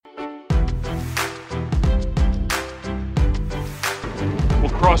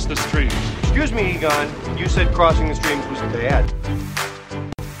cross the streams. Excuse me, Egon. You said crossing the streams was bad.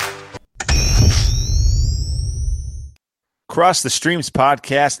 Cross the Streams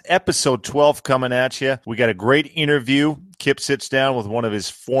podcast, episode 12 coming at you. We got a great interview. Kip sits down with one of his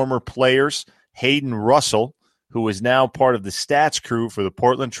former players, Hayden Russell, who is now part of the stats crew for the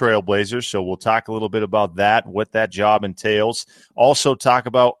Portland Trail Blazers. So we'll talk a little bit about that, what that job entails. Also talk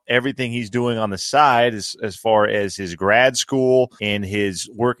about everything he's doing on the side as far as his grad school and his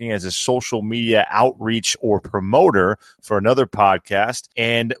working as a social media outreach or promoter for another podcast.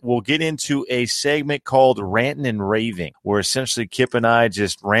 And we'll get into a segment called Rantin' and Raving, where essentially Kip and I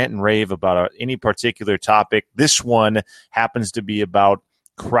just rant and rave about any particular topic. This one happens to be about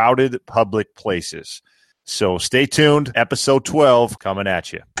crowded public places. So stay tuned. Episode 12 coming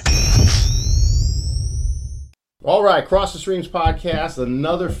at you. All right, Cross the Streams podcast,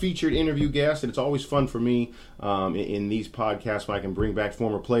 another featured interview guest, and it's always fun for me in these podcasts when I can bring back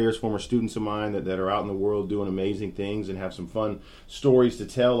former players, former students of mine that are out in the world doing amazing things and have some fun stories to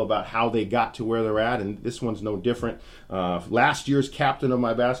tell about how they got to where they're at, and this one's no different. Last year's captain of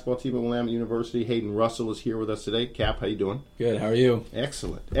my basketball team at Willamette University, Hayden Russell, is here with us today. Cap, how you doing? Good, how are you?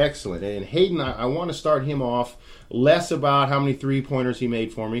 Excellent. And Hayden, I want to start him off less about how many three-pointers he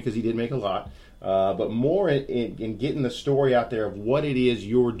made for me, because he did make a lot. But more in getting the story out there of what it is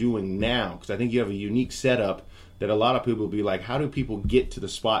you're doing now, because I think you have a unique setup that a lot of people will be like, how do people get to the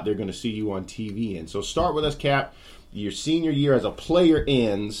spot they're going to see you on TV in? So start with us, Cap. Your senior year as a player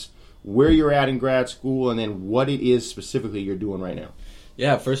ends, where you're at in grad school, and then what it is specifically you're doing right now.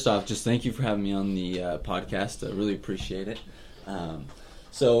 Yeah, first off, just thank you for having me on the podcast. I really appreciate it.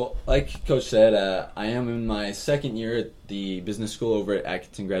 So, like Coach said, I am in my second year at the business school over at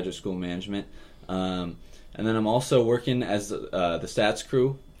Atkinson Graduate School of Management. And then I'm also working as the stats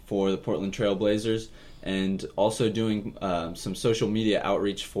crew for the Portland Trail Blazers, and also doing some social media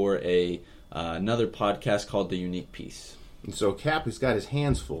outreach for another podcast called The Unique Piece. And so Cap has got his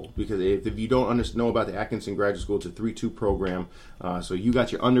hands full, because if you don't know about the Atkinson Graduate School, it's a 3-2 program. So you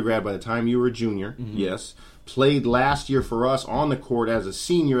got your undergrad by the time you were a junior, yes. Played last year for us on the court as a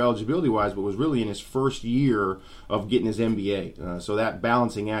senior eligibility-wise, but was really in his first year of getting his MBA. So that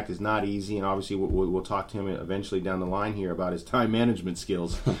balancing act is not easy, and obviously we'll talk to him eventually down the line here about his time management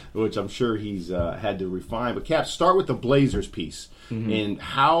skills, which I'm sure he's had to refine. But Cap, start with the Blazers piece. And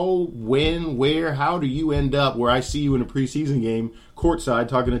how, when, where, how do you end up where I see you in a preseason game courtside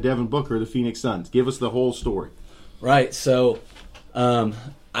talking to Devin Booker of the Phoenix Suns? Give us the whole story. Right, so I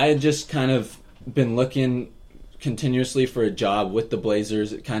had just kind of been looking continuously for a job with the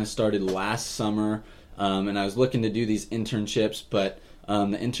Blazers. It kind of started last summer, and I was looking to do these internships, but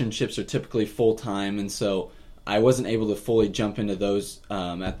the internships are typically full-time, and so I wasn't able to fully jump into those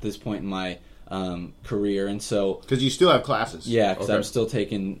at this point in my career. And so, because you still have classes. Yeah, because I'm still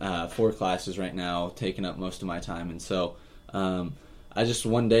taking 4 classes right now, taking up most of my time. And so I just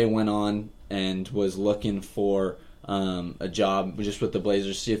one day went on and was looking for a job just with the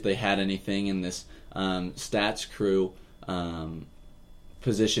Blazers, see if they had anything, in this stats crew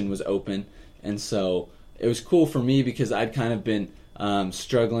position was open. And so it was cool for me because I'd kind of been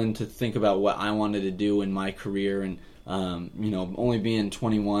struggling to think about what I wanted to do in my career, and only being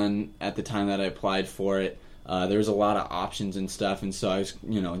 21 at the time that I applied for it, there was a lot of options and stuff, and so I was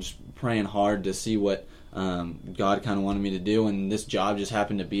just praying hard to see what God kind of wanted me to do, and this job just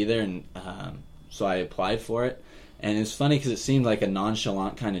happened to be there, and so I applied for it. And it's funny because it seemed like a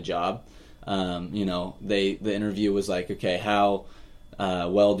nonchalant kind of job. The interview was like, okay, how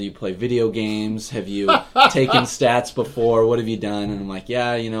well do you play video games? Have you taken stats before? What have you done? And I'm like,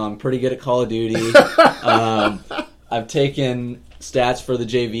 yeah, I'm pretty good at Call of Duty. I've taken stats for the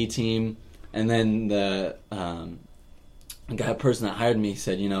JV team. And then the person that hired me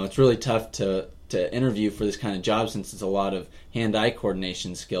said, it's really tough to interview for this kind of job since it's a lot of hand-eye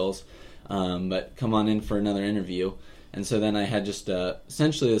coordination skills. But come on in for another interview. And so then I had just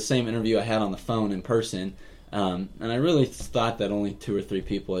essentially the same interview I had on the phone in person. And I really thought that only 2 or 3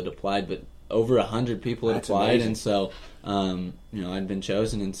 people had applied, but over 100 people had applied. Amazing. And so, I'd been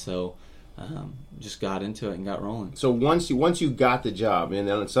chosen, and so just got into it and got rolling. So once you got the job, and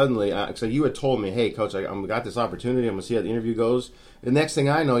then suddenly, so you had told me, hey, Coach, I got this opportunity. I'm going to see how the interview goes. The next thing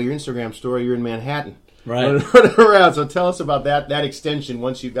I know, your Instagram story, you're in Manhattan. Right. Running around. So tell us about that extension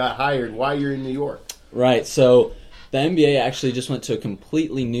once you got hired, why you're in New York. Right. So the NBA actually just went to a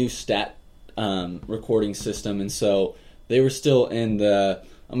completely new stat recording system, and so they were still in the,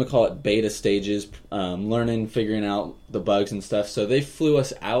 I'm going to call it beta stages, learning, figuring out the bugs and stuff. So they flew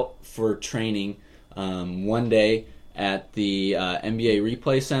us out for training one day at the NBA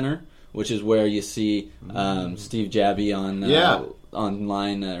Replay Center, which is where you see Steve Jabby on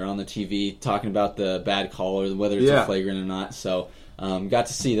online or on the TV talking about the bad call or whether it's a flagrant or not. So got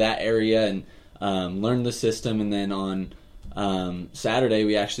to see that area and learn the system. And then on Saturday,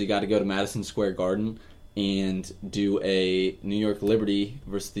 we actually got to go to Madison Square Garden and do a New York Liberty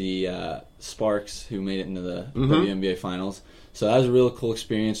versus the Sparks, who made it into the WNBA Finals. So that was a real cool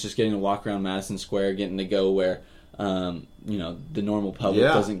experience, just getting to walk around Madison Square, getting to go where the normal public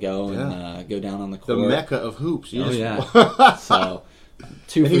doesn't go and go down on the court. The mecca of hoops. So,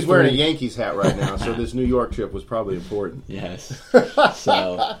 he's wearing a Yankees hat right now, so this New York trip was probably important. Yes.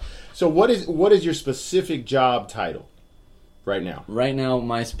 So what is your specific job title right now? Right now,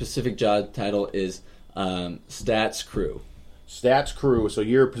 my specific job title is stats crew. Stats crew. So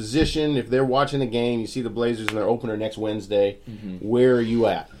your position, if they're watching the game, you see the Blazers in their opener next Wednesday, where are you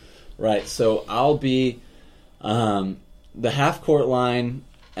at? Right. So I'll be the half court line,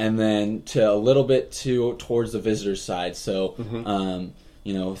 and then to a little bit towards the visitors' side. So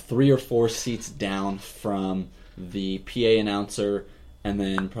 3 or 4 seats down from the PA announcer, and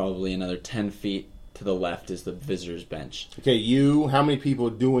then probably another 10 feet to the left is the visitors' bench. Okay, how many people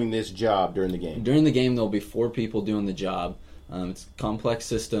are doing this job during the game? During the game, there'll be 4 people doing the job. It's a complex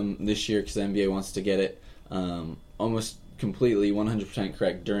system this year because the NBA wants to get it almost completely 100%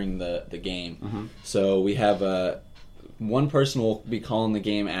 correct during the game. So we have one person will be calling the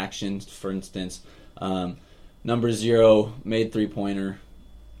game actions, for instance. Number 0 made 3-pointer,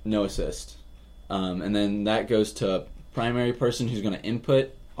 no assist. And then that goes to a primary person who's going to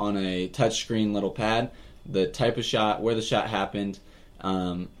input on a touchscreen little pad the type of shot, where the shot happened,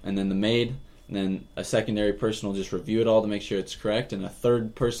 and then the made. And then a secondary person will just review it all to make sure it's correct. And a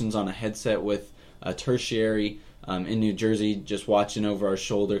third person's on a headset with a tertiary in New Jersey just watching over our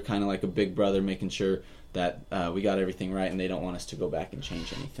shoulder, kind of like a big brother, making sure that we got everything right and they don't want us to go back and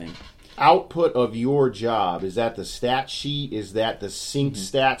change anything. Output of your job, is that the stat sheet? Is that the synced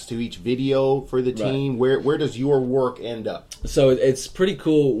stats to each video for the team? Right. Where does your work end up? So it's pretty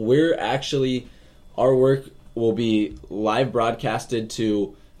cool. Our work will be live broadcasted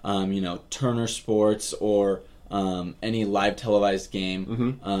to Turner Sports or any live televised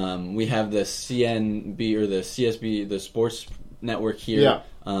game. We have the CNB or the CSB, the sports network here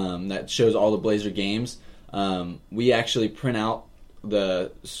that shows all the Blazer games. We actually print out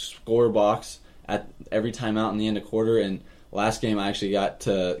the score box at every timeout in the end of quarter, and last game I actually got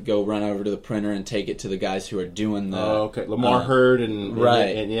to go run over to the printer and take it to the guys who are doing the Lamar Hurd and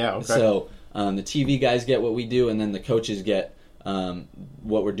So the TV guys get what we do, and then the coaches get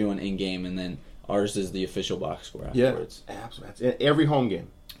what we're doing in game, and then ours is the official box score afterwards. Yeah, absolutely. Every home game.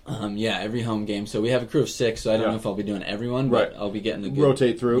 Every home game. So we have a crew of 6, so I don't know if I'll be doing everyone, but I'll be getting the good...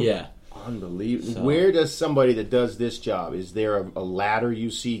 Rotate through? Yeah. Unbelievable. So, where does somebody that does this job, is there a ladder you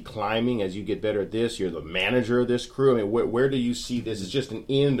see climbing as you get better at this? You're the manager of this crew. I mean, where do you see this? Is just an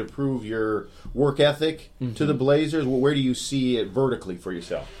end to prove your work ethic to the Blazers? Where do you see it vertically for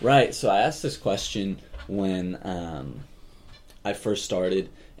yourself? Right. So I asked this question when I first started,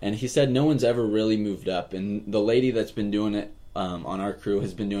 and he said no one's ever really moved up. And the lady that's been doing it on our crew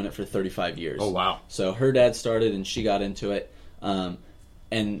has been doing it for 35 years. Oh, wow. So her dad started, and she got into it.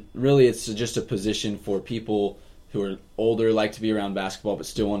 And really, it's just a position for people who are older, like to be around basketball, but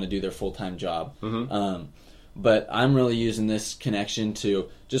still want to do their full-time job. But I'm really using this connection to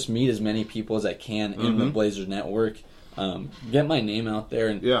just meet as many people as I can in the Blazers network, get my name out there,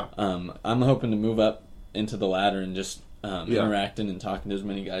 and I'm hoping to move up into the ladder and just interacting and talking to as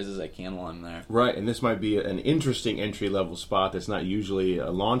many guys as I can while I'm there. Right, and this might be an interesting entry-level spot that's not usually a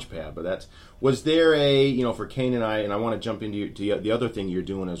launch pad, but was there for Kane and I want to jump into the other thing you're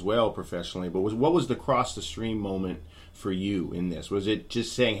doing as well professionally, but what was the cross-the-stream moment for you in this? Was it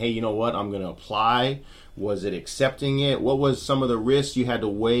just saying, hey, you know what, I'm going to apply? Was it accepting it? What was some of the risks you had to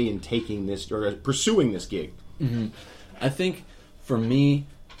weigh in taking this or pursuing this gig? I think for me,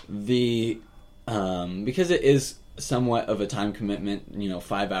 because it is somewhat of a time commitment,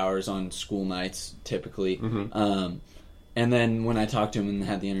 5 hours on school nights typically. And then when I talked to him and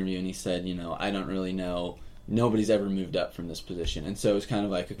had the interview, and he said, I don't really know. Nobody's ever moved up from this position. And so it was kind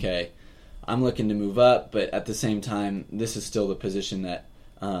of like, okay, I'm looking to move up, but at the same time, this is still the position that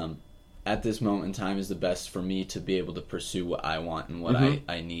at this moment in time is the best for me to be able to pursue what I want and what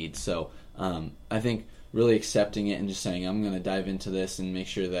I need. So I think really accepting it and just saying, I'm going to dive into this and make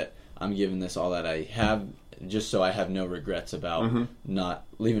sure that I'm giving this all that I have just so I have no regrets about not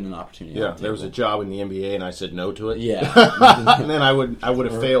leaving an opportunity. Yeah, on the there was a table. job in the NBA, and I said no to it. Yeah. And then I would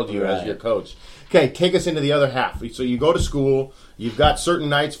have failed you as Right. your coach. Okay, take us into the other half. So you go to school. You've got certain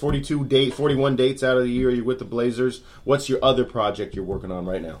nights, 41 dates out of the year. You're with the Blazers. What's your other project you're working on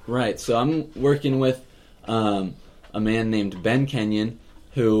right now? Right. So I'm working with a man named Ben Kenyon,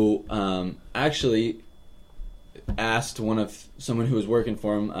 who actually asked someone who was working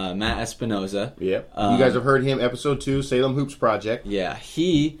for him, Matt Espinoza. Yep. You guys have heard him, episode 2, Salem Hoops Project. Yeah,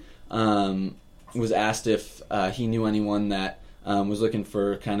 he was asked if he knew anyone that was looking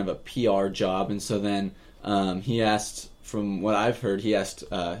for kind of a PR job, and so then he asked, from what I've heard, he asked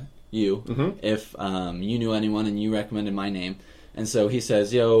you if you knew anyone, and you recommended my name. And so he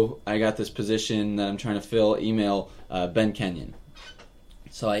says, yo, I got this position that I'm trying to fill, email Ben Kenyon.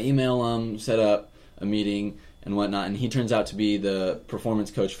 So I email him, set up a meeting and whatnot, and he turns out to be the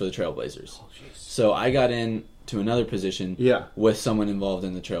performance coach for the Trailblazers. So I got in to another position with someone involved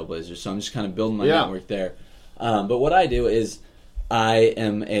in the Trailblazers. So I'm just kind of building my network there. But what I do is I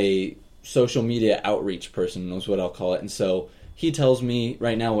am a social media outreach person, is what I'll call it. And so he tells me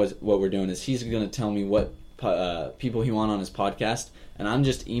right now what we're doing is he's going to tell me what people he wants on his podcast, and I'm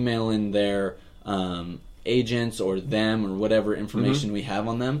just emailing their agents or them or whatever information we have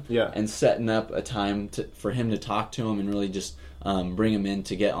on them, and setting up a time for him to talk to him and really just bring him in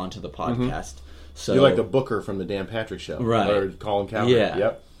to get onto the podcast. So you're like the booker from the Dan Patrick Show, right? Or Colin Cowherd. Yeah.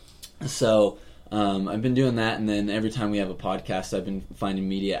 Yep. So I've been doing that, and then every time we have a podcast, I've been finding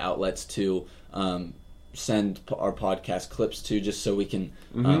media outlets to send our podcast clips to, just so we can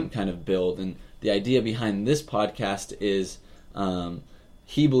kind of build. And the idea behind this podcast is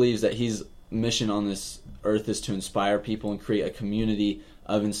he believes that his mission on this earth is to inspire people and create a community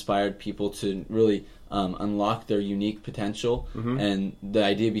of inspired people to really unlock their unique potential. And the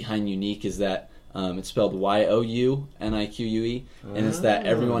idea behind unique is that it's spelled YOUNIQUE, and it's that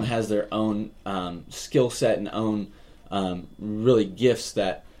everyone has their own skill set and own really gifts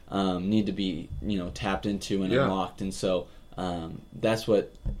that need to be tapped into and unlocked. And so that's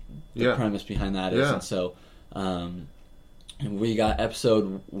what the premise behind that is. And so we got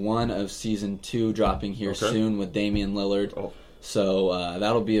episode 1 of season 2 dropping here soon with Damian Lillard. So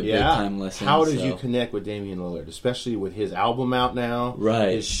that'll be a big time listen. How did you connect with Damian Lillard, especially with his album out now?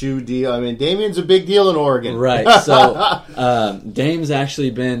 Right. His shoe deal. I mean, Damian's a big deal in Oregon. Right. So Dame's actually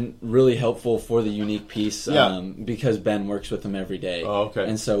been really helpful for the unique piece because Ben works with him every day. Oh, okay.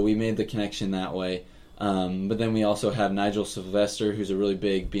 And so we made the connection that way. But then we also have Nigel Sylvester, who's a really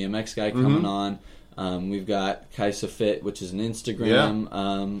big BMX guy coming on. We've got Kaisa Fit, which is an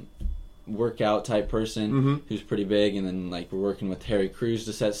Instagram workout type person who's pretty big, and then we're working with Harry Cruz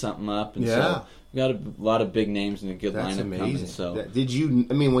to set something up, and so we got a lot of big names and a good lineup coming. So did you?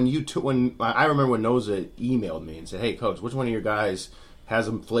 I mean, when I remember when Noza emailed me and said, "Hey, coach, which one of your guys has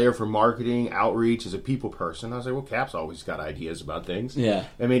a flair for marketing, outreach, is a people person?" I was like, "Well, Cap's always got ideas about things." Yeah,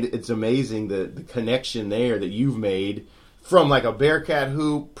 I mean, it's amazing the connection there that you've made from like a Bearcat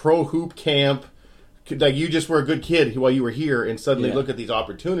hoop, pro hoop camp. Like you just were a good kid while you were here, and suddenly look at these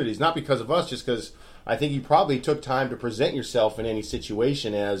opportunities. Not because of us, just because I think you probably took time to present yourself in any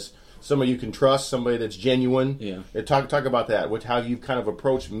situation as somebody you can trust, somebody that's genuine. Yeah. Talk about that. How you've kind of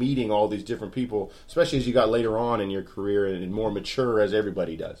approached meeting all these different people, especially as you got later on in your career and more mature, as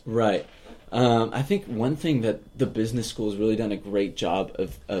everybody does. Right. I think one thing that the business school has really done a great job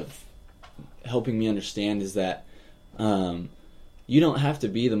of helping me understand is that you don't have to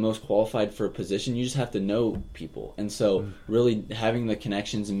be the most qualified for a position. You just have to know people. And so really having the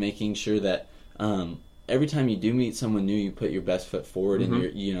connections and making sure that every time you do meet someone new, you put your best foot forward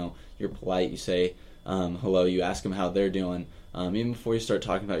and you're polite. You say hello. You ask them how they're doing. Even before you start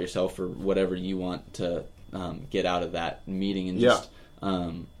talking about yourself or whatever you want to get out of that meeting. And just,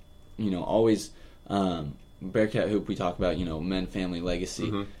 always... Bearcat Hoop, we talk about, men, family,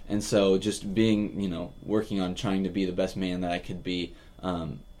 legacy. And so just being, working on trying to be the best man that I could be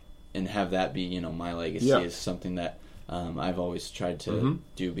and have that be, my legacy is something that I've always tried to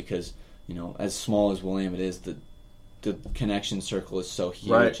do because, as small as William it is, the connection circle is so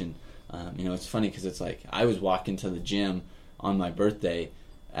huge. Right. And, it's funny because it's like I was walking to the gym on my birthday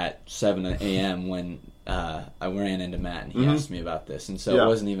at 7 a.m. when I ran into Matt and he asked me about this, and so it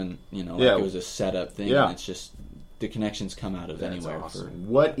wasn't even it was a setup thing. And it's just the connections come out of anywhere. Awesome.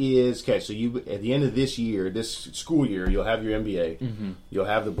 So you at the end of this year, this school year, you'll have your MBA, you'll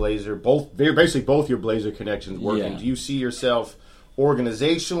have the Blazer, both your Blazer connections working. Do you see yourself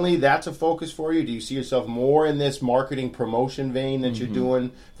organizationally? That's a focus for you. Do you see yourself more in this marketing promotion vein that you're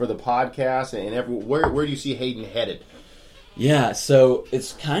doing for the podcast and where do you see Hayden headed? Yeah, so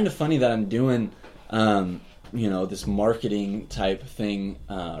it's kind of funny that I'm doing this marketing type thing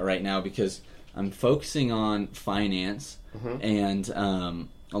right now because I'm focusing on finance and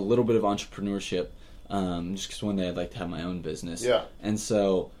a little bit of entrepreneurship. Just because one day I'd like to have my own business. Yeah. And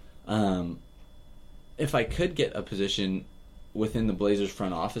so, if I could get a position within the Blazers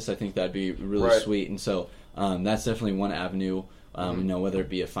front office, I think that'd be really sweet. And so, that's definitely one avenue. Whether it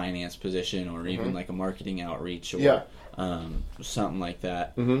be a finance position or even like a marketing outreach or something like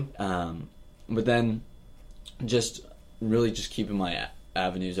that. But then, just really just keeping my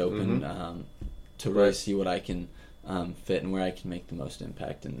avenues open to really see what I can fit and where I can make the most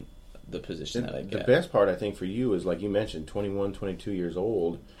impact in the position that I get. The best part, I think, for you is, like you mentioned, 21, 22 years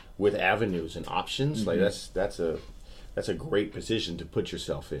old with avenues and options. Like that's a great position to put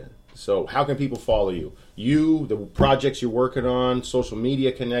yourself in. So how can people follow you? The projects you're working on, social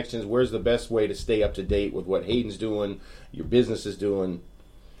media connections, where's the best way to stay up to date with what Hayden's doing, your business is doing?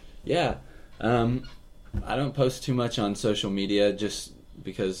 Yeah. I don't post too much on social media just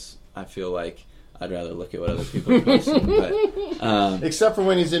because I feel like I'd rather look at what other people are posting. But, except for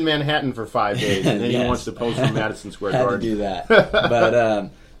when he's in Manhattan for 5 days and then he wants to post from Madison Square Garden. Had to do that.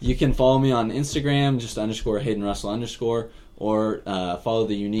 But you can follow me on Instagram, just _Hayden Russell_ or follow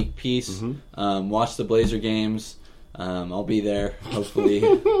the Unique Piece. Watch the Blazer games. I'll be there, hopefully.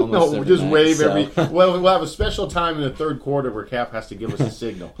 Almost just night, wave so. Well, we'll have a special time in the third quarter where Cap has to give us a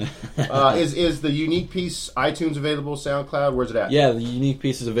signal. Is the Unique Piece iTunes available, SoundCloud? Where's it at? Yeah, the Unique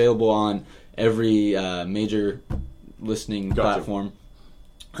Piece is available on every major listening platform.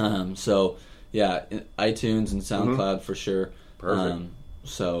 So, yeah, iTunes and SoundCloud for sure. Perfect.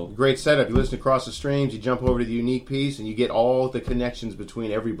 So great setup. You listen across the streams, you jump over to the Unique Piece, and you get all the connections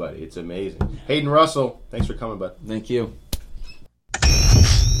between everybody. It's amazing. Hayden Russell, thanks for coming, bud. Thank you.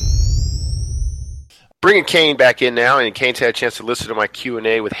 Bringing Kane back in now, and Kane's had a chance to listen to my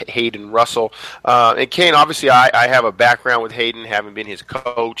Q&A with Hayden Russell. And Kane, obviously, I have a background with Hayden, having been his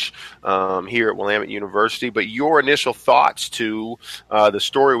coach here at Willamette University. But your initial thoughts to the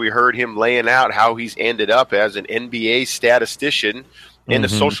story we heard him laying out, how he's ended up as an NBA statistician and a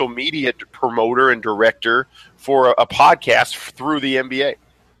social media promoter and director for a podcast through the NBA.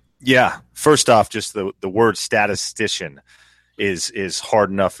 Yeah. First off, just the word statistician is hard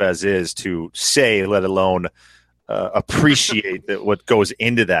enough as is to say, let alone appreciate what goes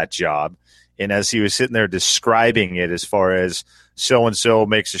into that job. And as he was sitting there describing it, as far as so-and-so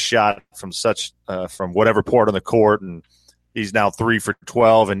makes a shot from from whatever part on the court, and he's now 3 for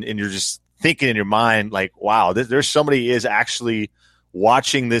 12, and you're just thinking in your mind, like, wow, there's somebody is actually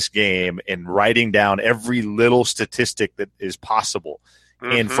watching this game and writing down every little statistic that is possible.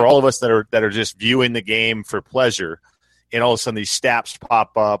 And for all of us that are just viewing the game for pleasure, and all of a sudden these stats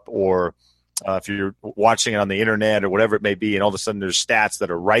pop up, or if you're watching it on the internet or whatever it may be, and all of a sudden there's stats that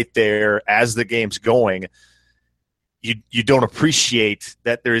are right there as the game's going, you don't appreciate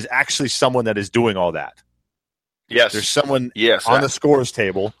that there is actually someone that is doing all that. Yes. There's someone on the scores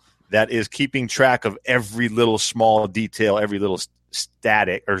table that is keeping track of every little small detail, every little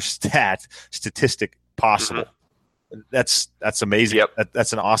statistic possible. That's amazing. Yep.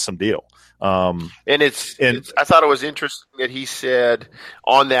 That's an awesome deal. And I thought it was interesting that he said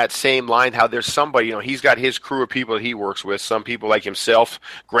on that same line how there's somebody, he's got his crew of people that he works with. Some people like himself,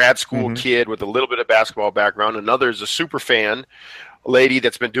 grad school kid with a little bit of basketball background. Another is a super fan lady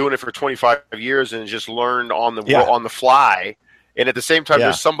that's been doing it for 25 years and just learned on the fly. And at the same time,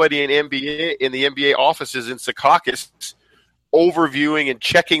 there's somebody in the NBA offices in Secaucus overviewing and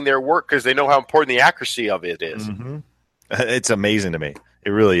checking their work because they know how important the accuracy of it is. It's amazing to me. It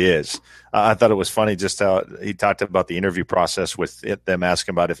really is. I thought it was funny just how he talked about the interview process with them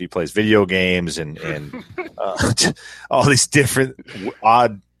asking about if he plays video games and all these different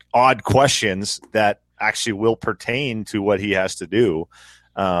odd questions that actually will pertain to what he has to do.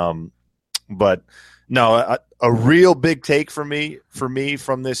 But no, a real big take for me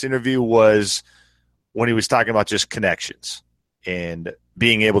from this interview was when he was talking about just connections and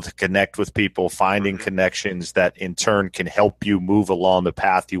being able to connect with people, finding connections that in turn can help you move along the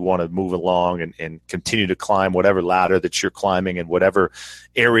path you want to move along and continue to climb whatever ladder that you're climbing in whatever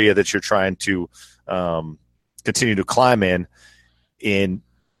area that you're trying to continue to climb in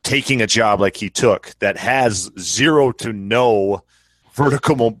taking a job like he took that has zero to no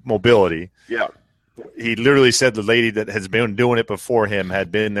vertical mobility. Yeah. He literally said the lady that has been doing it before him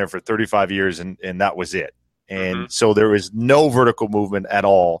had been there for 35 years and that was it. And so there is no vertical movement at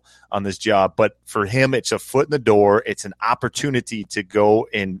all on this job. But for him, it's a foot in the door. It's an opportunity to go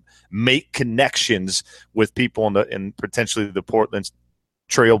and make connections with people in potentially the Portland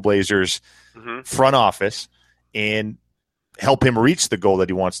Trailblazers front office and help him reach the goal that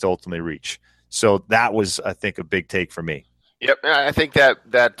he wants to ultimately reach. So that was, I think, a big take for me. Yep, I think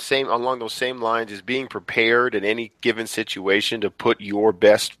that same along those same lines is being prepared in any given situation to put your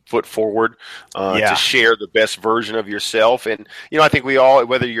best foot forward, to share the best version of yourself. And I think we all,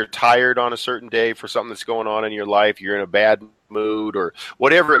 whether you're tired on a certain day for something that's going on in your life, you're in a bad mood or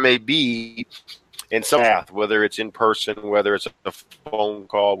whatever it may be, and some path, whether it's in person, whether it's a phone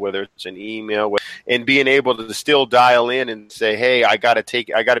call, whether it's an email, and being able to still dial in and say, hey, I got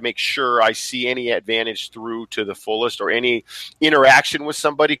to make sure I see any advantage through to the fullest, or any interaction with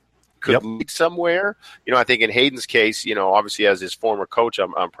somebody could lead somewhere. I think in Hayden's case, obviously as his former coach,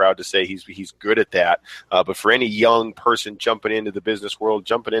 I'm proud to say he's good at that. But for any young person jumping into the business world,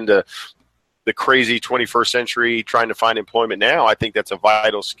 jumping into the crazy 21st century, trying to find employment now, I think that's a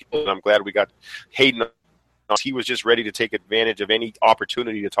vital skill. And I'm glad we got Hayden. He was just ready to take advantage of any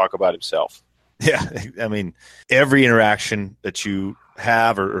opportunity to talk about himself. Yeah. I mean, every interaction that you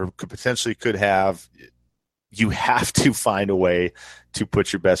have or potentially could have, you have to find a way to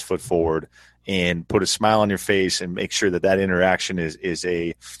put your best foot forward and put a smile on your face and make sure that interaction is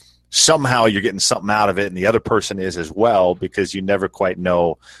somehow you're getting something out of it, and the other person is as well, because you never quite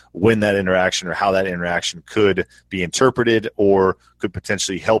know when that interaction or how that interaction could be interpreted or could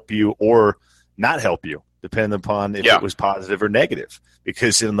potentially help you or not help you, depending upon if it was positive or negative.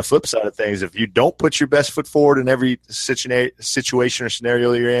 Because on the flip side of things, if you don't put your best foot forward in every situation or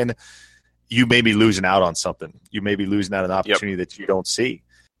scenario you're in, you may be losing out on something. You may be losing out on an opportunity that you don't see.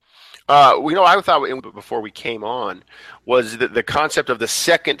 I thought before we came on was the concept of the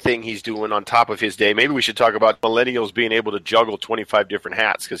second thing he's doing on top of his day. Maybe we should talk about millennials being able to juggle 25 different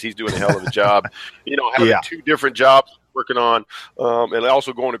hats, because he's doing a hell of a job. Having 2 different jobs working on, and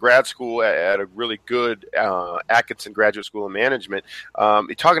also going to grad school at a really good Atkinson Graduate School of Management.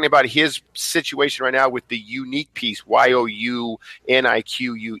 Talking about his situation right now with the Unique Piece, YOUNIQUE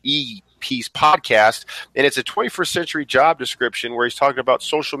Piece podcast, and it's a 21st century job description where he's talking about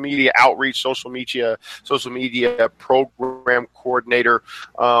social media outreach, social media program coordinator.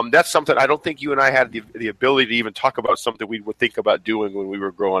 That's something I don't think you and I had the ability to even talk about, something we would think about doing when we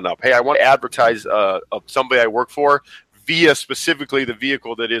were growing up. Hey, I want to advertise of somebody I work for via specifically the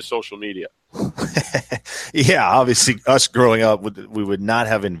vehicle that is social media. Yeah, obviously us growing up, we would not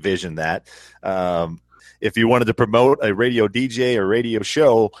have envisioned that. If you wanted to promote a radio DJ or radio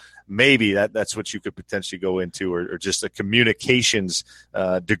show, maybe that's what you could potentially go into, or just a communications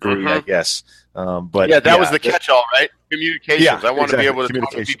degree, I guess. But that was the catch-all, right? Communications. Yeah, I want to be able to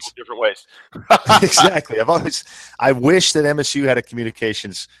talk to people in different ways. Exactly. I wish that MSU had a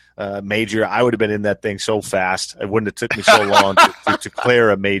communications major. I would have been in that thing so fast. It wouldn't have took me so long to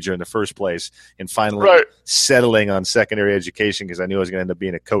declare a major in the first place, and finally settling on secondary education, because I knew I was going to end up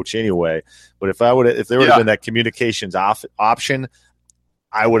being a coach anyway. But if there would have been that communications option,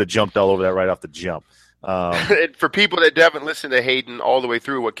 I would have jumped all over that right off the jump. And for people that haven't listened to Hayden all the way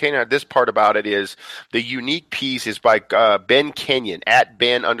through, what came out this part about it is the Unique Piece is by Ben Kenyon, at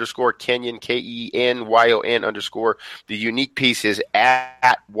Ben_Kenyon, KENYON_. The Unique Piece is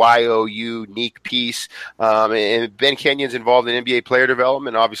at YOUNique Piece. And Ben Kenyon's involved in NBA player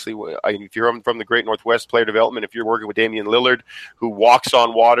development. Obviously, if you're from the Great Northwest, player development, if you're working with Damian Lillard, who walks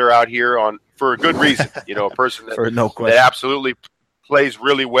on water out here for a good reason, a person that absolutely plays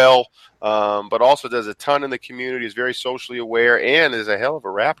really well, but also does a ton in the community, is very socially aware, and is a hell of a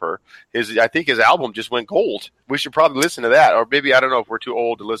rapper. I think his album just went gold. We should probably listen to that, or maybe, I don't know if we're too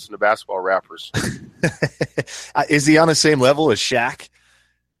old to listen to basketball rappers. Is he on the same level as Shaq?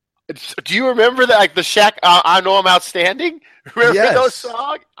 Do you remember that, like the Shaq, I Know I'm Outstanding? Remember those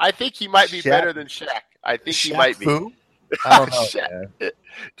songs? I think he might be better than Shaq. I think he might be. Who? I don't know.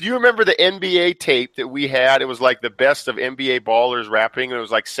 Do you remember the NBA tape that we had? It was like the best of NBA ballers rapping, and it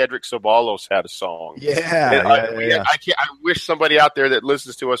was like Cedric Ceballos had a song. Yeah. I wish somebody out there that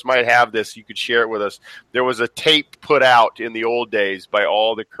listens to us might have this. You could share it with us. There was a tape put out in the old days by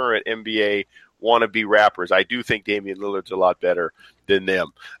all the current NBA wannabe rappers. I do think Damian Lillard's a lot better than them.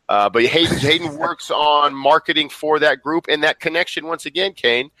 But Hayden works on marketing for that group, and that connection, once again,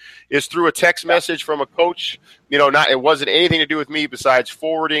 Kane, is through a text message from a coach. It wasn't anything to do with me besides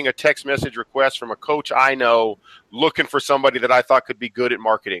forwarding a text message request from a coach I know looking for somebody that I thought could be good at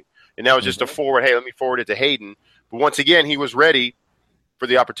marketing. And that was just a forward, hey, let me forward it to Hayden. But once again, he was ready for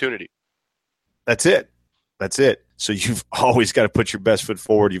the opportunity. That's it. So you've always got to put your best foot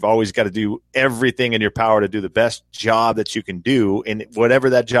forward. You've always got to do everything in your power to do the best job that you can do, and whatever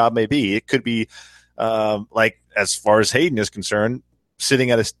that job may be. It could be, like as far as Hayden is concerned,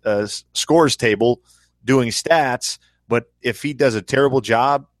 sitting at a scores table doing stats. But if he does a terrible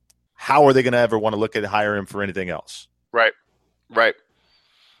job, how are they going to ever want to look at hire him for anything else? Right.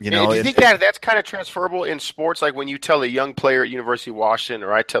 You know, do you think that's kind of transferable in sports? Like when you tell a young player at University of Washington,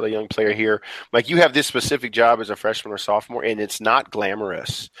 or I tell a young player here, like you have this specific job as a freshman or sophomore, and it's not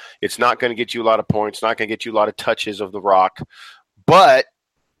glamorous. It's not going to get you a lot of points, not going to get you a lot of touches of the rock, but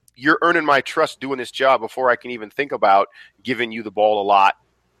you're earning my trust doing this job before I can even think about giving you the ball a lot,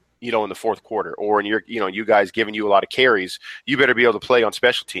 you know, in the fourth quarter, or in your, you know, you guys giving you a lot of carries. You better be able to play on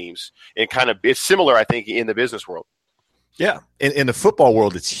special teams. And kind of, it's similar, I think, in the business world. Yeah. In the football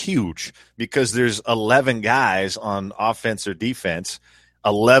world, it's huge because there's 11 guys on offense or defense,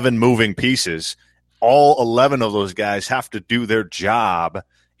 11 moving pieces. All 11 of those guys have to do their job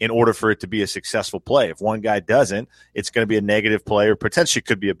in order for it to be a successful play. If one guy doesn't, it's going to be a negative play, or potentially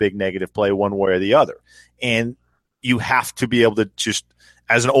could be a big negative play one way or the other. And you have to be able to just,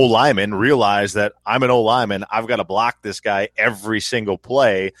 as an O-lineman, realize that I'm an O-lineman. I've got to block this guy every single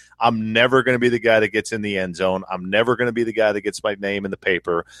play. I'm never going to be the guy that gets in the end zone. I'm never going to be the guy that gets my name in the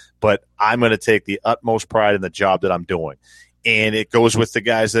paper, but I'm going to take the utmost pride in the job that I'm doing. And it goes with the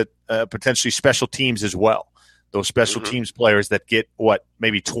guys that potentially special teams as well. Those special teams players that get,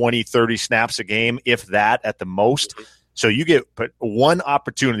 maybe 20, 30 snaps a game, if that at the most. So you get one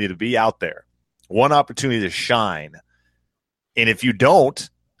opportunity to be out there, one opportunity to shine. And if you don't,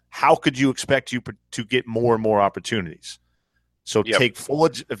 how could you expect you to get more and more opportunities? So take full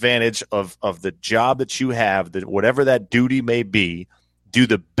advantage of the job that you have, that whatever that duty may be, do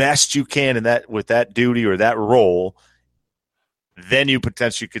the best you can in that with that duty or that role. Then you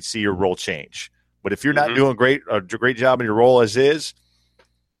potentially could see your role change. But if you're not doing a great job in your role as is,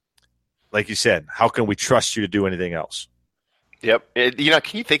 like you said, how can we trust you to do anything else? Yep. You know,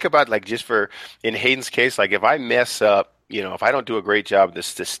 can you think about, like, just for in Hayden's case, like if I mess up, you know, if I don't do a great job, the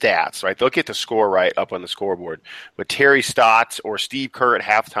stats, right? They'll get the score right up on the scoreboard. But Terry Stotts or Steve Kerr at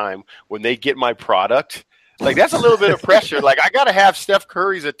halftime, when they get my product, like that's a little bit of pressure. Like I got to have Steph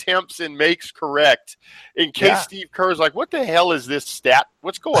Curry's attempts and makes correct in case Steve Kerr's like, what the hell is this stat?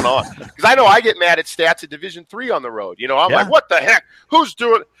 What's going on? Because I know I get mad at stats at Division III on the road. You know, I'm like, what the heck? Who's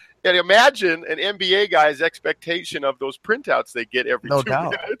doing? And imagine an NBA guy's expectation of those printouts they get every 2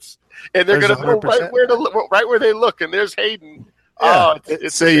 minutes, and they're going to know right where they look, and there's Hayden. Yeah.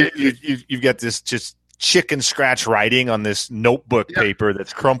 So you've got this just chicken scratch writing on this notebook paper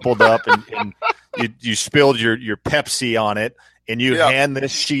that's crumpled up, and you spilled your Pepsi on it, and you hand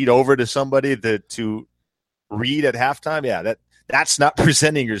this sheet over to somebody to read at halftime. Yeah, that's not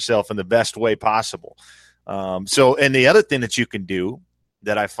presenting yourself in the best way possible. So, and the other thing that you can do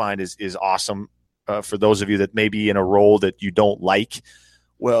that I find is awesome for those of you that may be in a role that you don't like.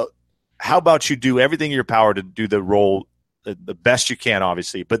 Well, how about you do everything in your power to do the role the best you can,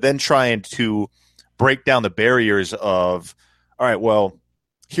 obviously, but then trying to break down the barriers of, all right, well,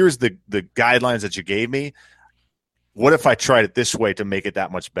 here's the guidelines that you gave me. What if I tried it this way to make it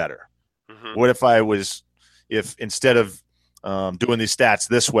that much better? What if instead of doing these stats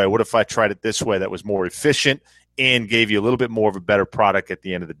this way, what if I tried it this way that was more efficient and gave you a little bit more of a better product at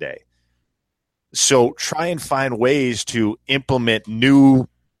the end of the day? So try and find ways to implement new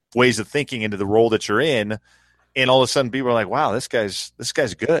ways of thinking into the role that you're in, and all of a sudden people are like, wow, this guy's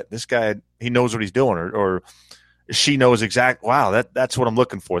good. This guy, he knows what he's doing, or she knows exactly, wow, that's what I'm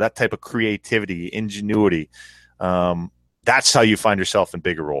looking for, that type of creativity, ingenuity. That's how you find yourself in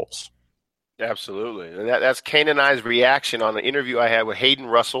bigger roles. Absolutely. And that's Kane and I's reaction on the interview I had with Hayden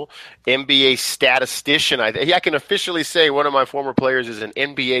Russell, NBA statistician. I can officially say one of my former players is an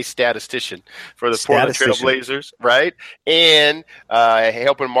NBA statistician for the Portland Trail Blazers, right? And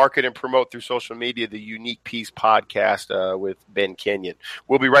helping market and promote through social media the Unique Piece podcast with Ben Kenyon.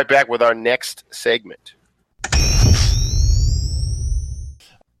 We'll be right back with our next segment.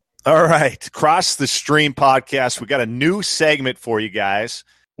 All right. Cross the Stream podcast. We got a new segment for you guys.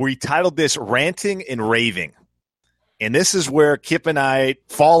 We titled this Ranting and Raving. And this is where Kip and I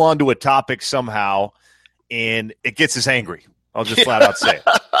fall onto a topic somehow, and it gets us angry. I'll just flat out say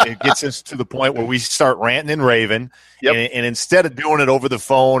it. It gets us to the point where we start ranting and raving. Yep. And instead of doing it over the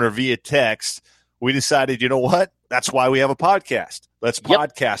phone or via text, we decided, you know what? That's why we have a podcast. Let's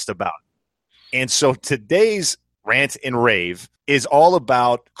podcast about it. And so today's rant and rave is all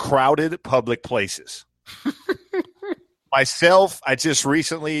about crowded public places. Myself, I just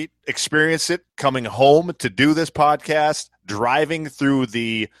recently experienced it coming home to do this podcast, driving through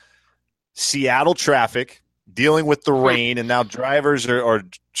the Seattle traffic, dealing with the rain, and now drivers are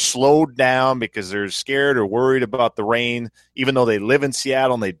slowed down because they're scared or worried about the rain, even though they live in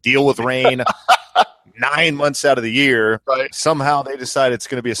Seattle and they deal with rain 9 months out of the year. Right. Somehow they decide it's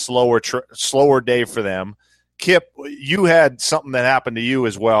going to be a slower day for them. Kip, you had something that happened to you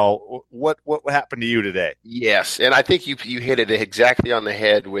as well. What happened to you today? Yes, and I think you hit it exactly on the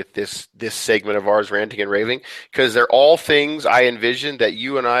head with this segment of ours, Ranting and Raving, because they're all things I envision that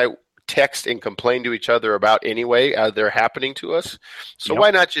you and I text and complain to each other about anyway. They're happening to us. So why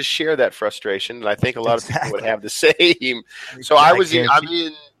not just share that frustration? And I think a lot of people would have the same. So I'm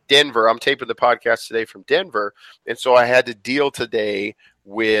in Denver. I'm taping the podcast today from Denver, and so I had to deal today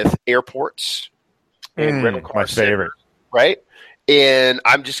with airports and rental car my favorite, right? And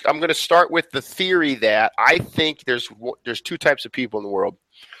I'm going to start with the theory that I think there's two types of people in the world.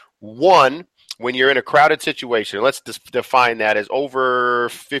 One, when you're in a crowded situation, let's define that as over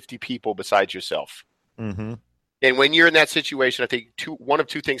 50 people besides yourself. Mm-hmm. And when you're in that situation, I think one of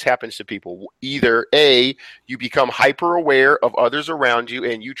two things happens to people. Either A, you become hyper aware of others around you,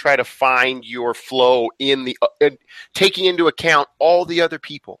 and you try to find your flow in taking into account all the other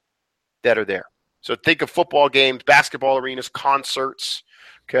people that are there. So think of football games, basketball arenas, concerts,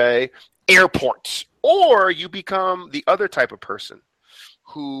 okay, airports. Or you become the other type of person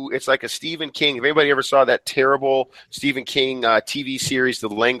who it's like a Stephen King. If anybody ever saw that terrible Stephen King TV series, The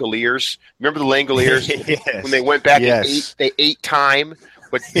Langoliers? Remember The Langoliers? Yes. When they went back and they ate time.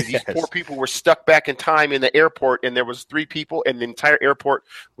 But these poor people were stuck back in time in the airport, and there was 3 people, and the entire airport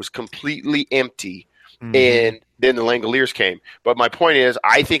was completely empty. Mm-hmm. And then the Langoliers came. But my point is,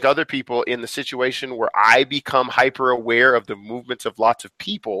 I think other people in the situation where I become hyper aware of the movements of lots of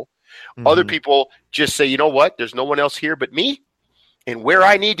people, other people just say, you know what, there's no one else here but me. And where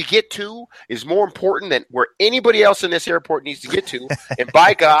I need to get to is more important than where anybody else in this airport needs to get to. And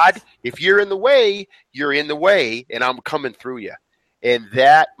by God, if you're in the way, you're in the way, and I'm coming through you. And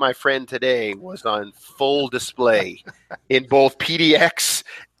that, my friend, today was on full display in both PDX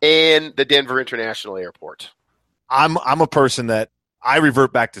and the Denver International Airport. I'm a person that I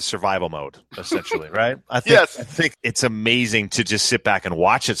revert back to survival mode, essentially, right? I think it's amazing to just sit back and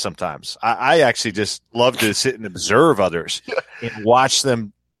watch it sometimes. I actually just love to sit and observe others and watch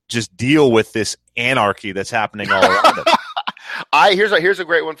them just deal with this anarchy that's happening all around them. Here's a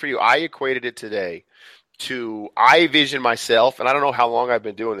great one for you. I equated it today to I vision myself, and I don't know how long I've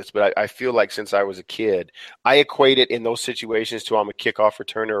been doing this, but I feel like since I was a kid, I equate it in those situations to I'm a kickoff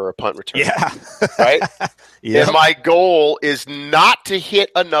returner or a punt returner. Yeah. Right? Yeah. And my goal is not to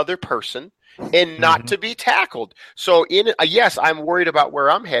hit another person and not to be tackled. So yes, I'm worried about where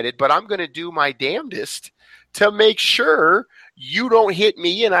I'm headed, but I'm going to do my damnedest to make sure you don't hit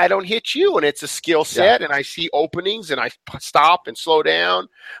me and I don't hit you. And it's a skill set, and I see openings and I stop and slow down.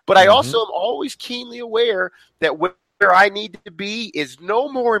 But I also am always keenly aware that where I need to be is no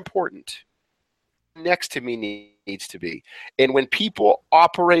more important next to me needs to be. And when people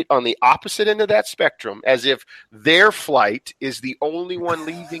operate on the opposite end of that spectrum, as if their flight is the only one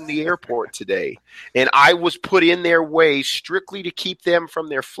leaving the airport today, and I was put in their way strictly to keep them from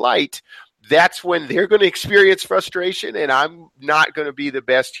their flight, that's when they're going to experience frustration, and I'm not going to be the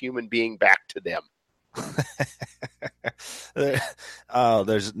best human being back to them. Oh,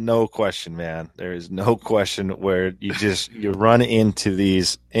 there's no question, man. There is no question where you run into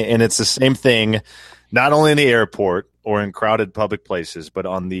these, and it's the same thing, not only in the airport or in crowded public places, but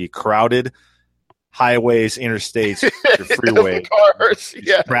on the crowded highways, interstates, the freeway, cars,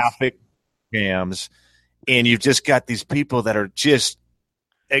 traffic jams, and you've just got these people that are just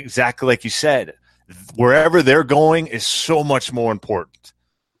exactly like you said. Wherever they're going is so much more important.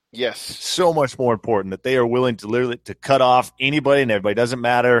 Yes. So much more important that they are willing to literally to cut off anybody and everybody. Doesn't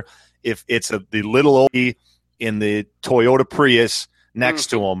matter if it's the little old in the Toyota Prius next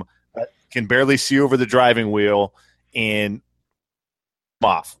to them can barely see over the driving wheel and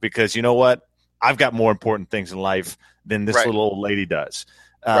off because you know what? I've got more important things in life than this little old lady does.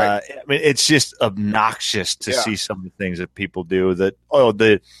 I mean, it's just obnoxious to see some of the things that people do. That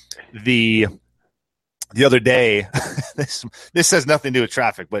the other day, this has nothing to do with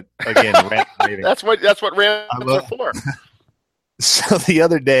traffic, but again, that's what rants are for. So the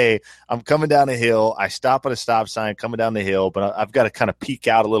other day, I'm coming down a hill. I stop at a stop sign, coming down the hill, but I've got to kind of peek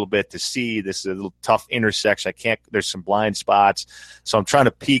out a little bit to see. This is a little tough intersection. I can't. There's some blind spots, so I'm trying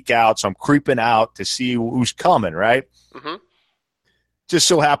to peek out. So I'm creeping out to see who's coming. Right. Mm-hmm. Just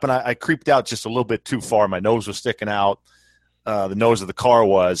so happened, I creeped out just a little bit too far. My nose was sticking out. The nose of the car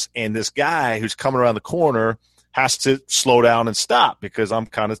was, and this guy who's coming around the corner has to slow down and stop because I'm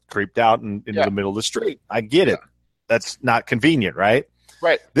kind of creeped out into the middle of the street. I get it. That's not convenient, right?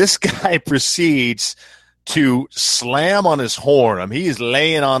 Right. This guy proceeds to slam on his horn. I mean, he's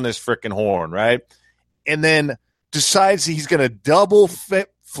laying on this freaking horn, right? And then decides he's going to double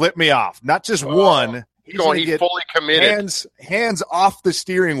flip me off. Not just one. He's fully committed. Hands off the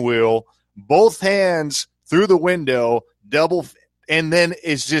steering wheel, both hands through the window, and then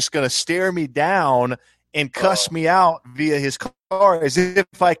is just going to stare me down and cuss me out via his car as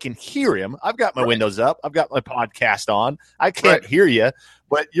if I can hear him. I've got my windows up. I've got my podcast on. I can't hear you,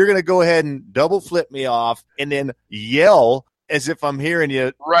 but you're going to go ahead and double flip me off and then yell as if I'm hearing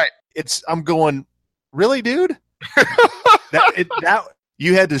you. Right. I'm going, really, dude?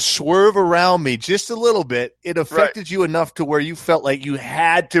 You had to swerve around me just a little bit. It affected you enough to where you felt like you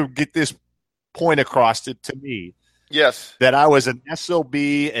had to get this point across to me. Yes. That I was an SOB,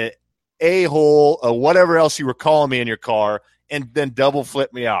 an a-hole, whatever else you were calling me in your car, and then double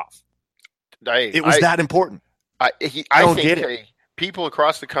flip me off. It was that important. I don't get it. People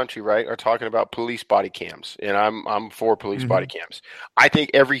across the country, right, are talking about police body cams, and I'm for police body cams. I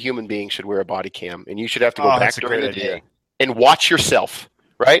think every human being should wear a body cam, and you should have to go back during the day and watch yourself,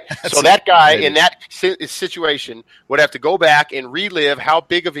 right? So that guy in that situation would have to go back and relive how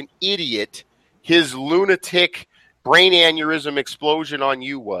big of an idiot his brain aneurysm explosion on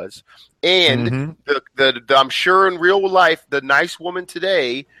you was. And I'm sure in real life, the nice woman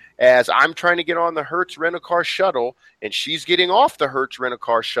today, as I'm trying to get on the Hertz Rent-A-Car shuttle, and she's getting off the Hertz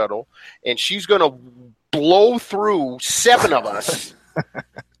Rent-A-Car shuttle, and she's going to blow through 7 of us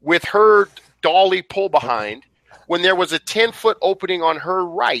with her dolly pull behind, when there was a 10-foot opening on her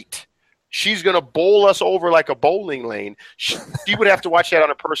right. She's going to bowl us over like a bowling lane. She would have to watch that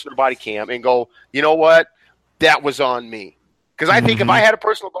on a personal body cam and go, you know what? That was on me. Because I think if I had a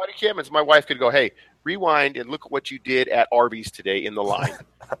personal body cam, my wife could go, hey, rewind and look at what you did at Arby's today in the line.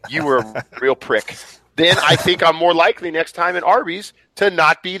 You were a real prick. Then I think I'm more likely next time at Arby's to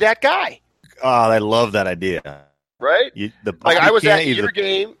not be that guy. Oh, I love that idea. Right? I was at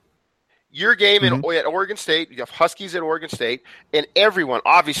your game at Oregon State. You have Huskies at Oregon State, and everyone,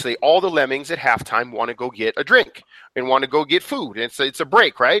 obviously, all the lemmings at halftime want to go get a drink and want to go get food. And it's a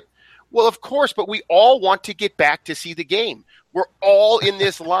break, right? Well, of course, but we all want to get back to see the game. We're all in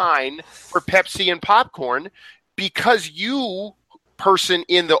this line for Pepsi and popcorn because you, person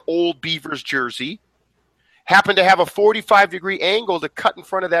in the old Beavers jersey, happened to have a 45-degree angle to cut in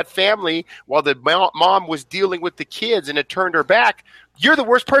front of that family while the mom was dealing with the kids and it turned her back. You're the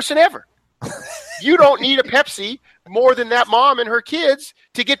worst person ever. You don't need a Pepsi more than that mom and her kids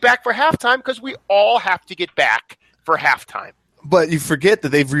to get back for halftime because we all have to get back for halftime. But you forget that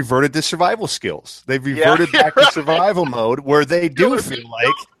they've reverted to survival skills. They've reverted back to survival mode where they do feel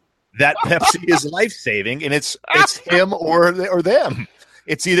like that Pepsi is life-saving, and it's him or them.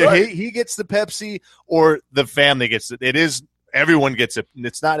 It's either he gets the Pepsi or the family gets it. It is everyone gets it.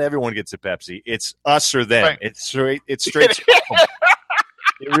 It's not everyone gets a Pepsi. It's us or them. Right. It's straight. It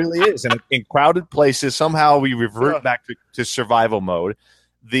really is. And in crowded places, somehow we revert back to survival mode.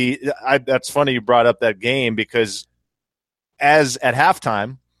 That's funny you brought up that game because as at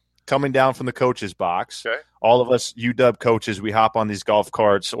halftime, coming down from the coach's box, all of us UW coaches, we hop on these golf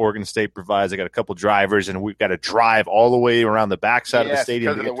carts. Oregon State provides. They got a couple drivers, and we've got to drive all the way around the backside of the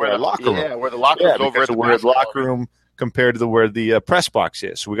stadium to get to our locker room. Yeah, where the locker room over at the locker room compared to where the press box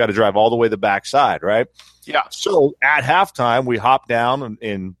is. So we got to drive all the way to the backside, right? Yeah. So at halftime, we hop down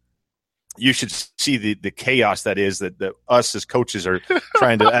and you should see the chaos that is that us as coaches are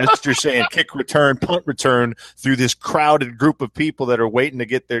trying to, as you're saying, kick return, punt return through this crowded group of people that are waiting to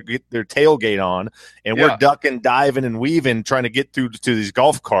get their tailgate on. And we're ducking, diving, and weaving, trying to get through to these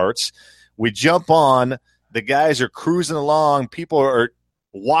golf carts. We jump on. The guys are cruising along. People are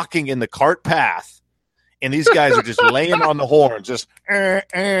walking in the cart path. And these guys are just laying on the horns, just on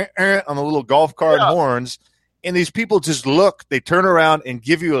the little golf cart horns. And these people just look, they turn around and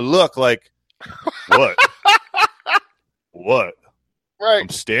give you a look like, what? What? Right. I'm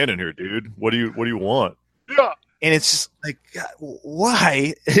standing here, dude. What do you want? Yeah. And it's just like, God,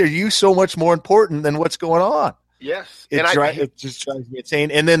 why are you so much more important than what's going on? Yes. It just drives me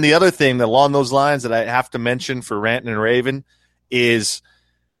insane. And then the other thing along those lines that I have to mention for Rantin' and Ravin' is,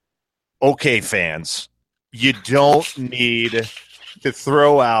 okay, fans, you don't need to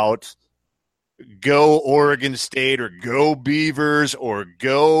throw out go Oregon State or go Beavers or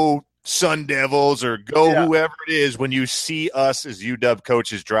go Sun Devils or go whoever it is when you see us as UW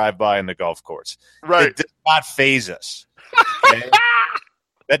coaches drive by in the golf course. Right. It does not faze us. Okay?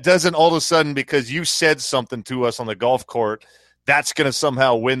 That doesn't all of a sudden, because you said something to us on the golf court, that's going to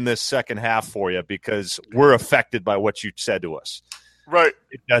somehow win this second half for you because we're affected by what you said to us. Right.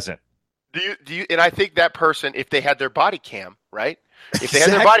 It doesn't. Do you? And I think that person, if they had their body cam, right? If they had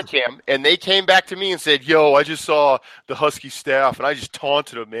their body cam and they came back to me and said, yo, I just saw the Husky staff and I just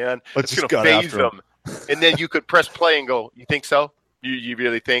taunted them, man. It's going to phase them. And then you could press play and go, you think so? You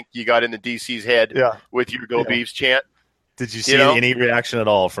really think you got into DC's head with your Go Beavs chant? Did you see any reaction at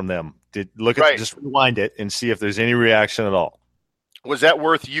all from them? Just rewind it and see if there's any reaction at all. Was that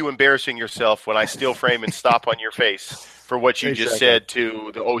worth you embarrassing yourself when I still frame and stop on your face for what you just said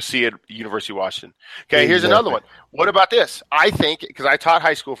to the OC at University of Washington? Okay, here's another one. What about this? I think, because I taught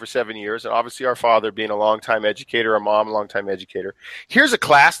high school for 7 years, and obviously our father being a longtime educator, our mom a longtime educator. Here's a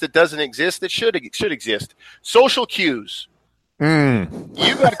class that doesn't exist that should exist. Social cues. You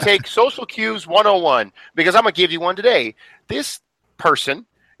got to take Social Cues 101, because I'm going to give you one today. This person,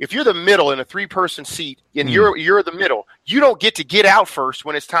 if you're the middle in a 3-person seat and you're the middle, you don't get out first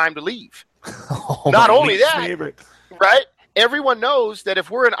when it's time to leave. Not only that, right? Everyone knows that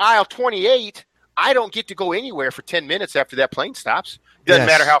if we're in aisle 28, I don't get to go anywhere for 10 minutes after that plane stops. Doesn't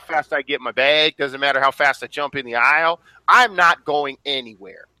matter how fast I get my bag. Doesn't matter how fast I jump in the aisle. I'm not going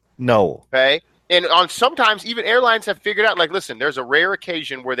anywhere. No. Okay? And sometimes even airlines have figured out, like, listen, there's a rare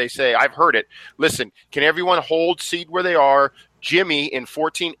occasion where they say, I've heard it, listen, can everyone hold seat where they are? Jimmy in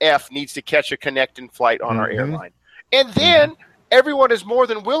 14F needs to catch a connecting flight on our airline. And then everyone is more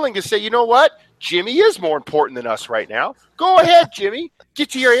than willing to say, you know what? Jimmy is more important than us right now. Go ahead, Jimmy. Get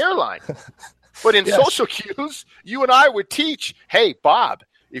to your airline. But in social cues, you and I would teach, hey, Bob,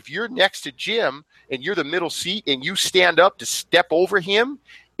 if you're next to Jim and you're the middle seat and you stand up to step over him,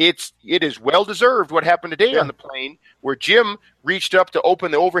 it is well-deserved what happened today on the plane where Jim reached up to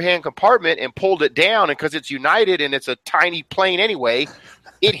open the overhand compartment and pulled it down, and because it's United and it's a tiny plane anyway,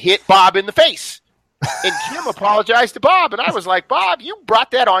 it hit Bob in the face. And Jim apologized to Bob, and I was like, Bob, you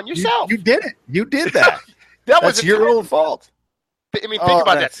brought that on yourself. You did it. You did that. That's your own fault. I mean, think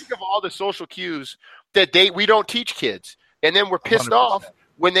about that. Think of all the social cues that we don't teach kids, and then we're pissed 100%. off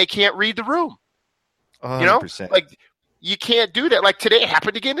when they can't read the room. 100%. Like, you can't do that. Like today, it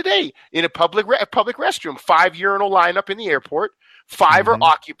happened again today in a public restroom. 5 urinal lineup in the airport. 5 are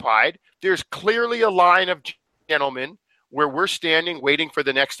occupied. There's clearly a line of gentlemen where we're standing waiting for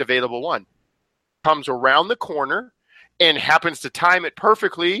the next available one. Comes around the corner and happens to time it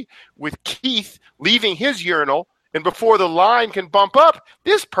perfectly with Keith leaving his urinal. And before the line can bump up,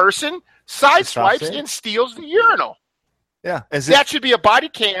 this person sideswipes and steals the urinal. Yeah. That should be a body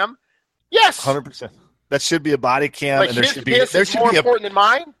cam. Yes. 100%. That should be a body cam. Like and there his should be more important than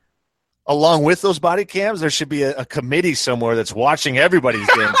mine. Along with those body cams, there should be a committee somewhere that's watching everybody's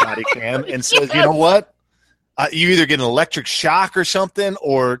damn body cam and says, you know what? You either get an electric shock or something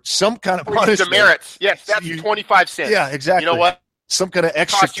or some kind of punishment. Demerits. Yes, that's 25 cents. Yeah, exactly. You know what? Some kind of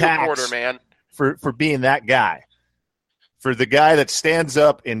extra tax quarter, man. For being that guy. For the guy that stands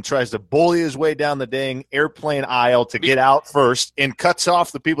up and tries to bully his way down the dang airplane aisle to get out first and cuts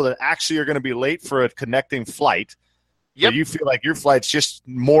off the people that actually are going to be late for a connecting flight. Yep. You feel like your flight's just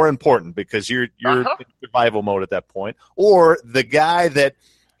more important because you're in survival mode at that point. Or the guy that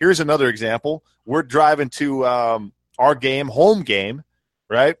 – here's another example. We're driving to our game, home game,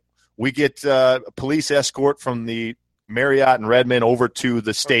 right? We get a police escort from the Marriott in Redmond over to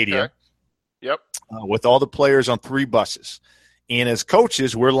the stadium. Okay. Yep. With all the players on 3 buses. And as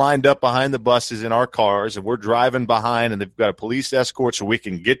coaches, we're lined up behind the buses in our cars, and we're driving behind, and they've got a police escort so we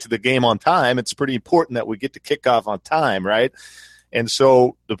can get to the game on time. It's pretty important that we get to kickoff on time, right? And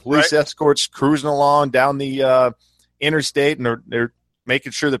so the police escort's cruising along down the interstate, and they're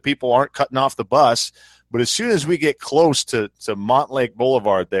making sure that people aren't cutting off the bus. But as soon as we get close to Montlake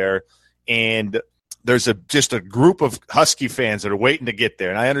Boulevard there, and there's just a group of Husky fans that are waiting to get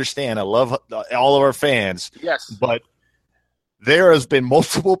there. And I understand. I love all of our fans. Yes. But there has been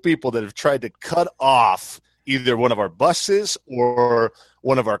multiple people that have tried to cut off either one of our buses or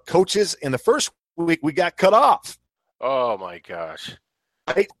one of our coaches. In the first week, we got cut off. Oh, my gosh.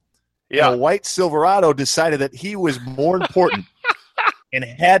 Right? Yeah. And a white Silverado decided that he was more important and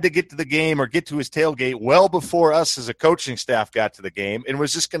had to get to the game or get to his tailgate well before us as a coaching staff got to the game, and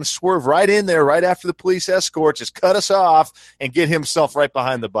was just going to swerve right in there right after the police escort, just cut us off and get himself right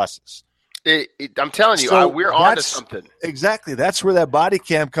behind the buses. I'm telling you, we're on to something. Exactly. That's where that body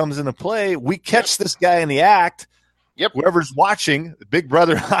cam comes into play. We catch this guy in the act. Yep. Whoever's watching, Big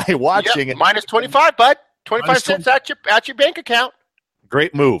Brother Eye watching. Yep. Minus 25, bud. 25 cents at your bank account.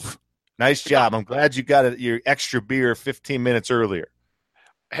 Great move. Nice job. I'm glad you got your extra beer 15 minutes earlier.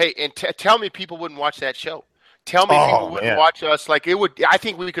 Hey, and tell me people wouldn't watch that show. Tell me people wouldn't watch us. Like it would. I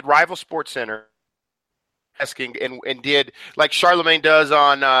think we could rival SportsCenter. Asking and did like Charlemagne does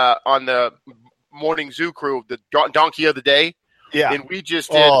on the Morning Zoo Crew, the Donkey of the Day. Yeah, and we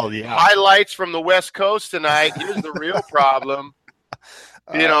just did highlights from the West Coast tonight. Here's the real problem.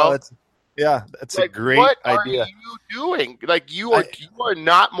 That's like, a great what idea. What are you doing? Like you are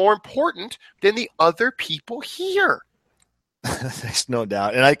not more important than the other people here. There's no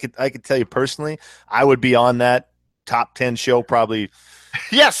doubt, and I could tell you personally, I would be on that top 10 show probably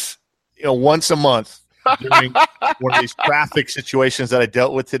Yes. Once a month during one of these traffic situations that I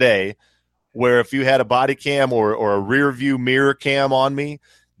dealt with today, where if you had a body cam or a rear view mirror cam on me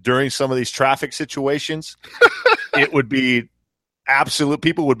during some of these traffic situations, it would be absolute.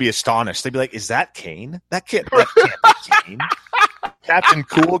 People would be astonished. They'd be like, "Is that Kane? That can't be Kane." Captain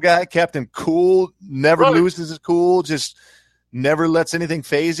Cool guy. Captain Cool never loses his cool. Just never lets anything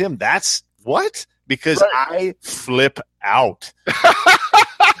phase him. That's what? Because I flip out.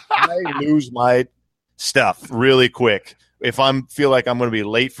 I lose my stuff really quick. If I feel like I'm going to be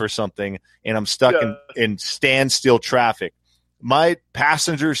late for something and I'm stuck in standstill traffic, my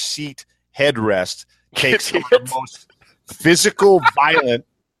passenger seat headrest takes some of the most physical, violent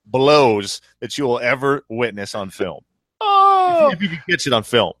blows that you will ever witness on film. Oh, if you can catch it on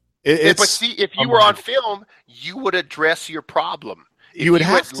film. But see, if you were on film, you would address your problem. If you would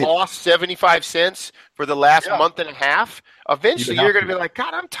have lost 75 cents for the last month and a half, eventually you're going to be like,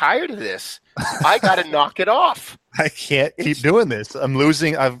 God, I'm tired of this. I got to knock it off. I can't keep doing this. I'm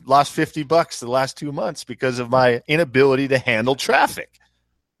losing. I've lost $50 the last 2 months because of my inability to handle traffic.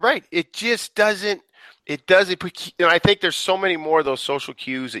 Right. It just doesn't. It doesn't. And I think there's so many more of those social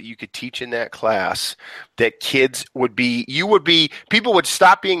cues that you could teach in that class that kids would be. People would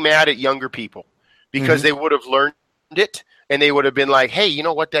stop being mad at younger people because they would have learned it. And they would have been like, hey, you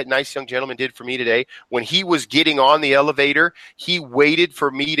know what that nice young gentleman did for me today? When he was getting on the elevator, he waited for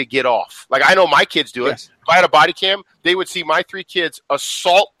me to get off. Like, I know my kids do it. Yes. If I had a body cam, they would see my 3 kids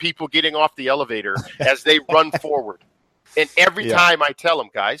assault people getting off the elevator as they run forward. And every time I tell them,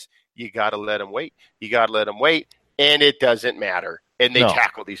 guys, you got to let them wait. You got to let them wait. And it doesn't matter. And they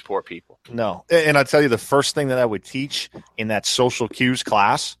tackle these poor people. No. And I'll tell you the first thing that I would teach in that social cues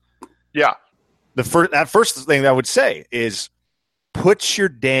class. Yeah. That first thing that I would say is put your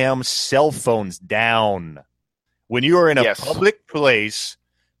damn cell phones down. When you are in a public place,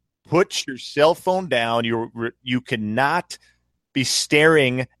 put your cell phone down. You cannot be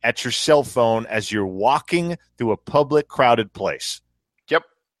staring at your cell phone as you're walking through a public, crowded place. Yep.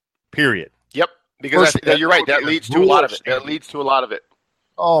 Period. Yep. Because you're right. That leads to a lot of it. That leads to a lot of it.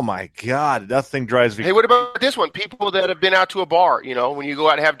 Oh, my God. Nothing drives me. Hey, what about this one? People that have been out to a bar, when you go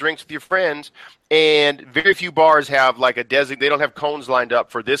out and have drinks with your friends, and very few bars have like a they don't have cones lined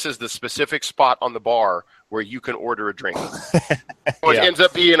up for this is the specific spot on the bar where you can order a drink. It ends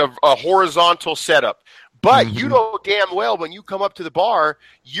up being a horizontal setup. But you know damn well when you come up to the bar,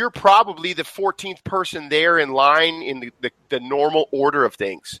 you're probably the 14th person there in line in the normal order of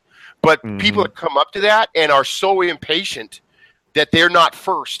things. But people that come up to that and are so impatient that they're not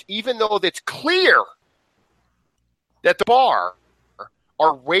first, even though it's clear that the bar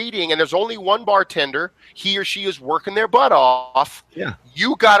are waiting and there's only one bartender, he or she is working their butt off. Yeah.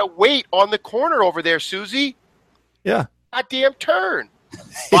 You got to wait on the corner over there, Susie. Yeah. Goddamn turn.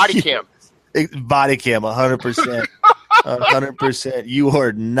 Body cam. Body cam, 100%. 100%. You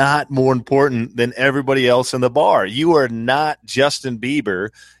are not more important than everybody else in the bar. You are not Justin Bieber.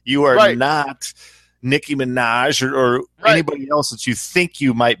 You are not Nicki Minaj or anybody else that you think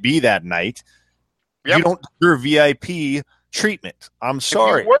you might be that night. Yep. You don't deserve VIP treatment. I'm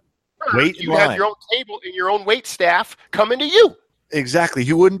sorry. Wait in line. You have your own table and your own wait staff coming to you. Exactly.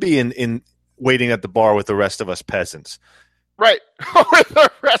 You wouldn't be in waiting at the bar with the rest of us peasants. Right. With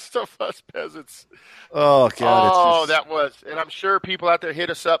the rest of us peasants. Oh, God. That was. And I'm sure people out there hit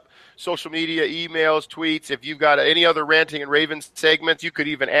us up, social media, emails, tweets. If you've got any other ranting and raving segments, you could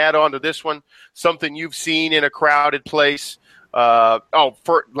even add on to this one something you've seen in a crowded place. I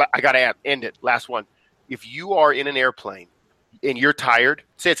got to end it. Last one. If you are in an airplane and you're tired,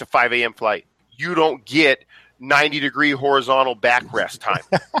 say it's a 5 a.m. flight, you don't get 90-degree horizontal backrest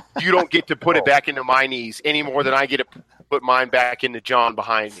time. You don't get to put it back into my knees any more than I get to put mine back into John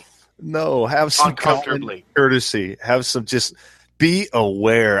behind me. No, have some common courtesy. Have some, just be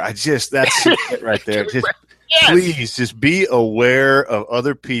aware. That's it right there. Please, just be aware of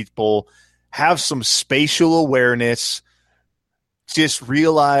other people. Have some spatial awareness. Just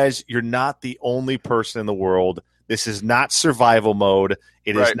realize you're not the only person in the world. This is not survival mode.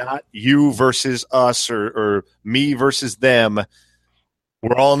 It is not you versus us or me versus them.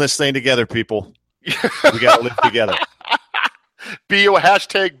 We're all in this thing together, people. We got to live together.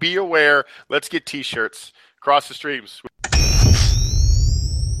 Hashtag be aware. Let's get T-shirts. Cross the streams.